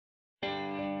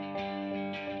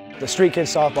the Street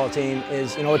Kids softball team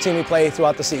is, a team we play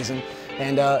throughout the season.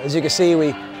 And as you can see, we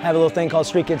have a little thing called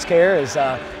Street Kids Care.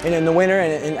 And in the winter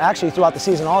and actually throughout the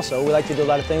season also, we like to do a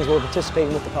lot of things where we're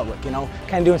participating with the public, kind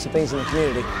of doing some things in the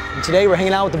community. And today we're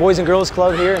hanging out with the Boys and Girls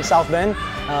Club here in South Bend,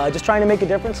 just trying to make a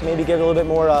difference, maybe give a little bit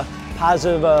more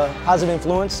positive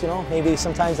influence. Maybe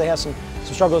sometimes they have some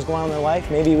struggles going on in their life.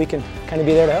 Maybe we can kind of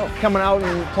be there to help. Coming out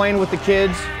and playing with the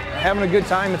kids, having a good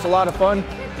time, it's a lot of fun,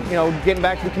 getting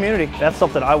back to the community. That's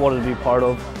something I wanted to be part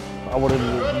of. I wanted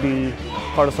to be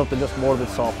part of something just more than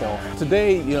softball.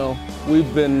 Today,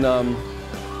 we've been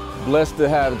blessed to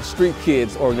have the Street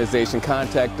Kids organization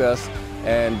contact us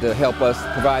and help us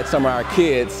provide some of our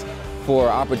kids for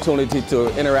opportunity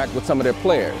to interact with some of their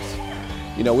players.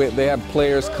 They have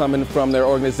players coming from their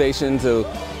organization to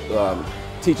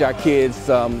teach our kids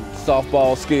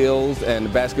softball skills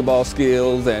and basketball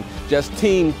skills and just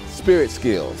team spirit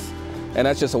skills. And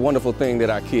that's just a wonderful thing that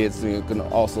our kids can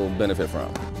also benefit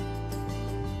from.